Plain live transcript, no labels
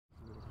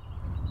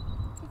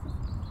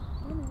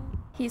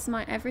He's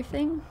my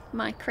everything,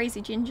 my crazy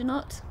ginger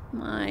nut,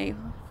 my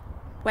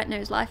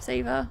wet-nosed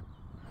lifesaver,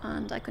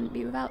 and I couldn't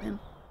be without him.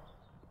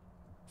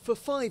 For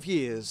 5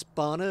 years,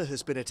 Barna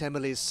has been at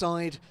Emily's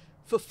side.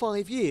 For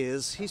 5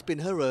 years, he's been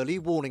her early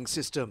warning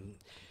system.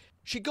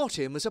 She got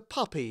him as a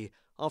puppy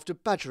after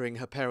badgering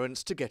her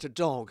parents to get a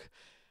dog.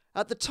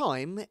 At the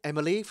time,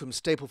 Emily from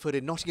Stapleford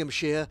in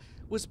Nottinghamshire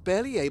was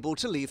barely able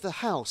to leave the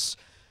house.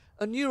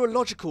 A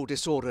neurological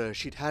disorder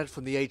she'd had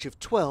from the age of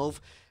 12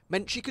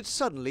 meant she could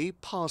suddenly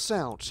pass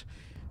out.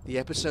 The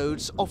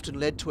episodes often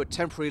led to a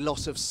temporary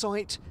loss of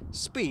sight,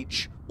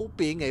 speech, or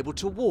being able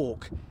to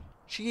walk.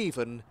 She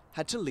even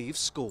had to leave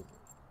school.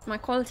 My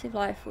quality of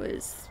life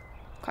was,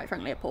 quite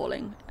frankly,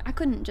 appalling. I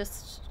couldn't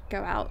just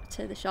go out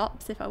to the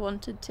shops if I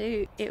wanted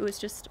to. It was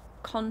just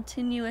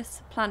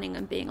continuous planning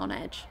and being on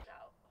edge.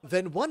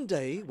 Then one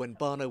day, when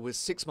Barna was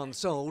 6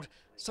 months old,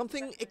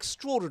 something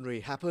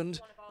extraordinary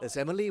happened as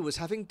Emily was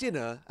having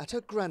dinner at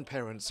her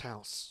grandparents'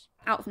 house.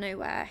 Out of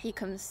nowhere, he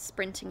comes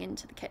sprinting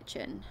into the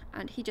kitchen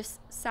and he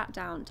just sat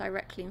down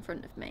directly in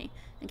front of me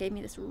and gave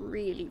me this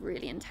really,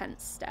 really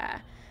intense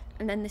stare.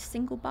 And then this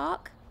single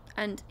bark,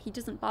 and he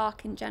doesn't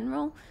bark in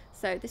general,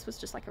 so this was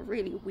just like a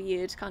really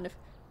weird kind of,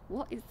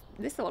 what is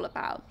this all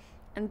about?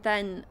 And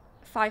then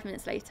 5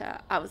 minutes later,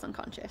 I was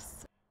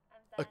unconscious.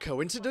 A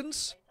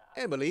coincidence?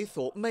 Emily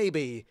thought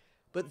maybe,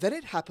 but then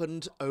it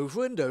happened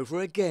over and over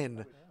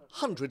again,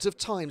 hundreds of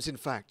times in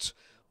fact,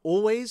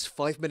 always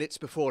 5 minutes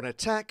before an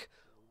attack,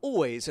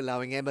 always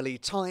allowing Emily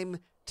time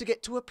to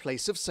get to a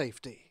place of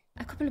safety.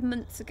 A couple of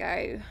months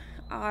ago,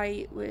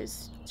 I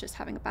was just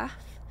having a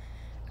bath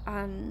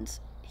and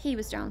he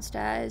was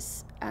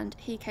downstairs and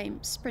he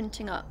came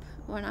sprinting up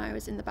when I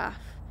was in the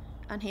bath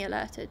and he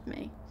alerted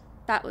me.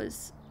 That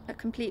was a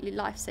completely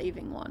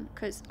life-saving one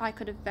because I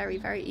could have very,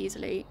 very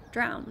easily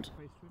drowned.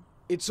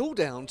 It's all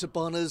down to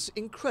Barna's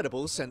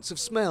incredible sense of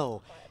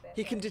smell.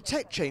 He can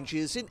detect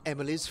changes in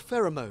Emily's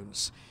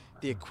pheromones,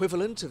 the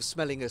equivalent of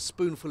smelling a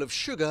spoonful of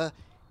sugar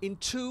in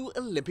 2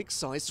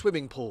 Olympic-sized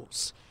swimming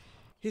pools.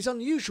 His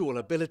unusual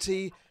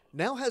ability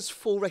now has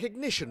full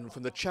recognition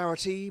from the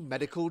charity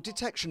Medical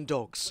Detection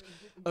Dogs,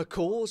 a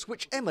cause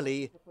which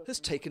Emily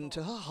has taken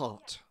to her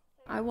heart.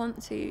 I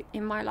want to,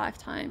 in my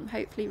lifetime,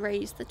 hopefully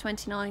raise the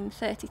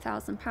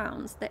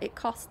 £29,000-30,000 that it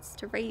costs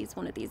to raise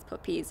one of these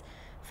puppies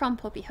from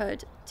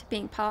puppyhood to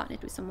being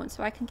partnered with someone,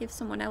 so I can give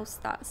someone else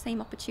that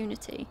same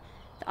opportunity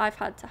that I've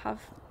had to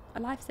have a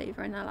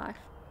lifesaver in their life.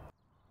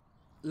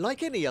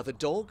 Like any other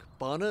dog,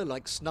 Barna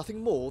likes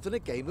nothing more than a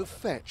game of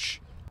fetch.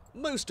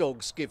 Most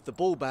dogs give the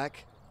ball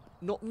back,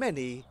 not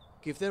many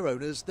give their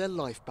owners their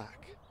life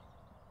back.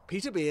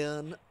 Peter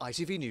Byrne,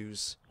 ITV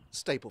News,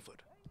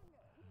 Stapleford.